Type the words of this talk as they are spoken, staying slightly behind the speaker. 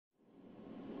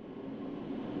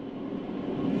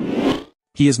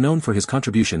He is known for his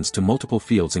contributions to multiple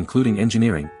fields including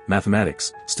engineering,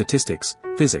 mathematics, statistics,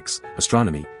 physics,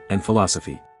 astronomy, and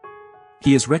philosophy.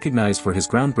 He is recognized for his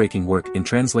groundbreaking work in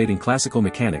translating classical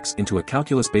mechanics into a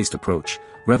calculus-based approach,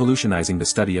 revolutionizing the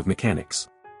study of mechanics.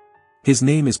 His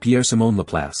name is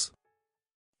Pierre-SimonLaplace.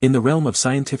 In the realm of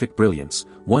scientific brilliance,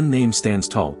 one name stands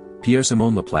tall,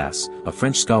 Pierre-Simon-Laplace, a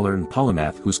French scholar and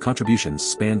polymath whose contributions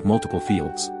spanned multiple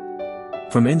fields.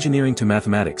 From engineering to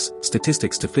mathematics,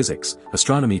 statistics to physics,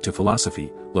 astronomy to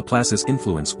philosophy, Laplace's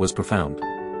influence was profound.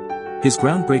 His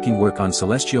groundbreaking work on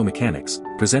celestial mechanics,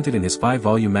 presented in his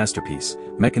 5-volume masterpiece,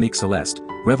 Mécanique céleste,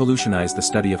 revolutionized the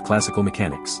study of classical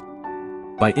mechanics.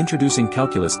 By introducing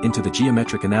calculus into the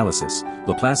geometric analysis,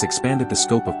 Laplace expanded the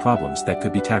scope of problems that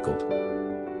could be tackled.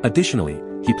 Additionally,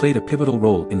 he played a pivotal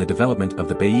role in the development of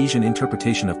the Bayesian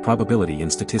interpretation of probability in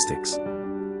statistics.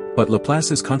 But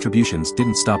Laplace's contributions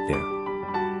didn't stop there.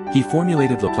 He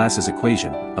formulated Laplace's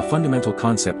equation, a fundamental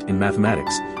concept in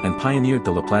mathematics, and pioneered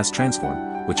the Laplace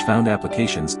transform, which found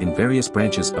applications in various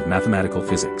branches of mathematical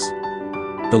physics.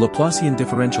 The Laplacian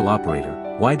differential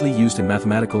operator, widely used in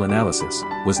mathematical analysis,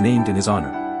 was named in his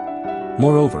honor.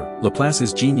 Moreover,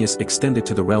 Laplace's genius extended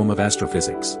to the realm of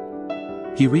astrophysics.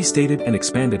 He restated and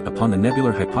expanded upon the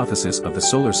nebular hypothesis of the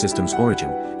solar system's origin,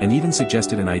 and even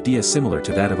suggested an idea similar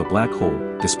to that of a black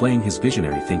hole, displaying his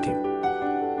visionary thinking.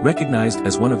 Recognized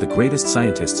as one of the greatest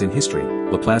scientists in history,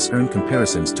 Laplace earned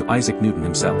comparisons to Isaac Newton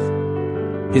himself.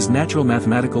 His natural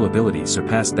mathematical ability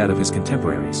surpassed that of his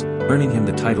contemporaries, earning him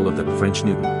the title of the French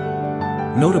Newton.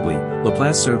 Notably,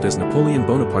 Laplace served as Napoleon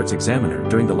Bonaparte's examiner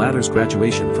during the latter's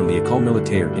graduation from the École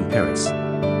Militaire in Paris.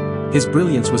 His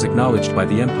brilliance was acknowledged by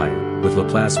the empire, with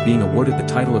Laplace being awarded the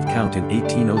title of Count in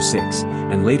 1806,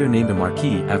 and later named a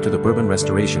Marquis after the Bourbon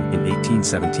Restoration in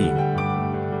 1817.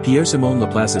 Pierre-Simon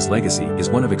Laplace's legacy is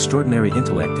one of extraordinary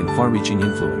intellect and far-reaching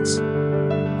influence.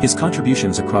 His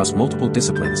contributions across multiple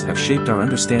disciplines have shaped our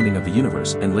understanding of the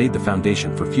universe and laid the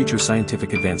foundation for future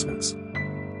scientific advancements.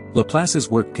 Laplace's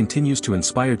work continues to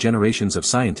inspire generations of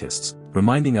scientists,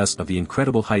 reminding us of the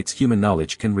incredible heights human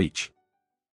knowledge can reach.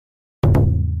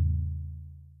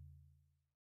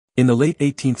 In the late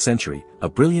 18th century, a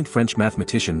brilliant French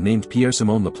mathematician named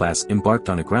Pierre-Simon Laplace embarked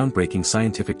on a groundbreaking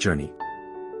scientific journey.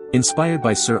 Inspired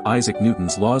by Sir Isaac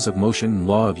Newton's laws of motion and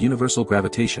law of universal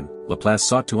gravitation, Laplace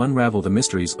sought to unravel the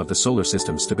mysteries of the solar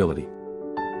system's stability.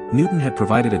 Newton had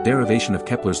provided a derivation of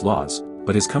Kepler's laws,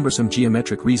 but his cumbersome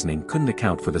geometric reasoning couldn't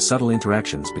account for the subtle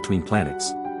interactions between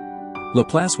planets.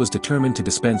 Laplace was determined to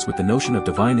dispense with the notion of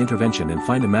divine intervention and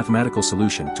find a mathematical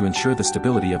solution to ensure the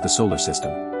stability of the solar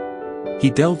system. He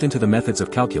delved into the methods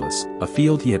of calculus, a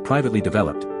field he had privately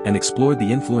developed, and explored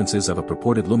the influences of a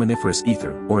purported luminiferous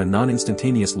ether or a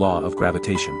non-instantaneous law of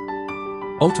gravitation.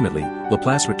 Ultimately,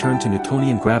 Laplace returned to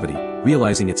Newtonian gravity,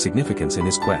 realizing its significance in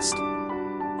his quest.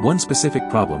 One specific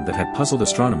problem that had puzzled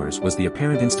astronomers was the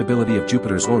apparent instability of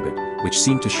Jupiter's orbit, which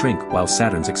seemed to shrink while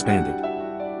Saturn's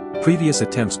expanded. Previous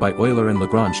attempts by Euler and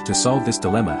Lagrange to solve this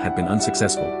dilemma had been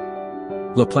unsuccessful.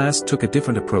 Laplace took a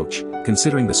different approach,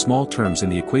 considering the small terms in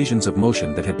the equations of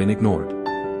motion that had been ignored.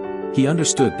 He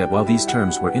understood that while these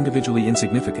terms were individually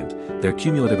insignificant, their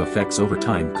cumulative effects over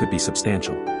time could be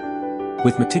substantial.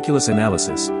 With meticulous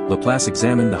analysis, Laplace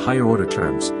examined the higher-order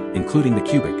terms, including the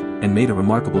cubic, and made a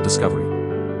remarkable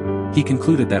discovery. He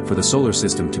concluded that for the solar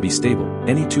system to be stable,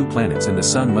 any two planets and the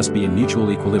Sun must be in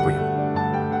mutual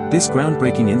equilibrium. This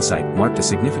groundbreaking insight marked a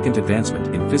significant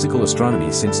advancement in physical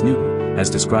astronomy since Newton, as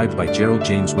described by Gerald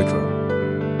James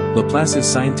Whitrow. Laplace's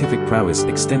scientific prowess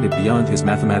extended beyond his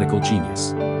mathematical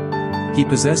genius. He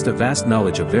possessed a vast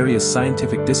knowledge of various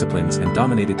scientific disciplines and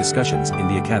dominated discussions in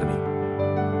the academy.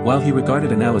 While he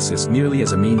regarded analysis merely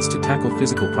as a means to tackle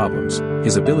physical problems,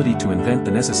 his ability to invent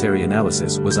the necessary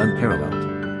analysis was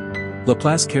unparalleled.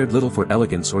 Laplace cared little for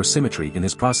elegance or symmetry in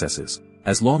his processes.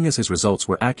 As long as his results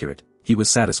were accurate, he was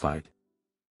satisfied.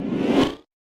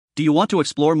 Do you want to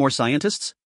explore more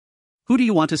scientists? Who do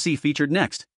you want to see featured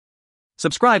next?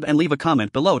 Subscribe and leave a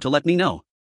comment below to let me know.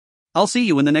 I'll see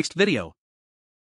you in the next video.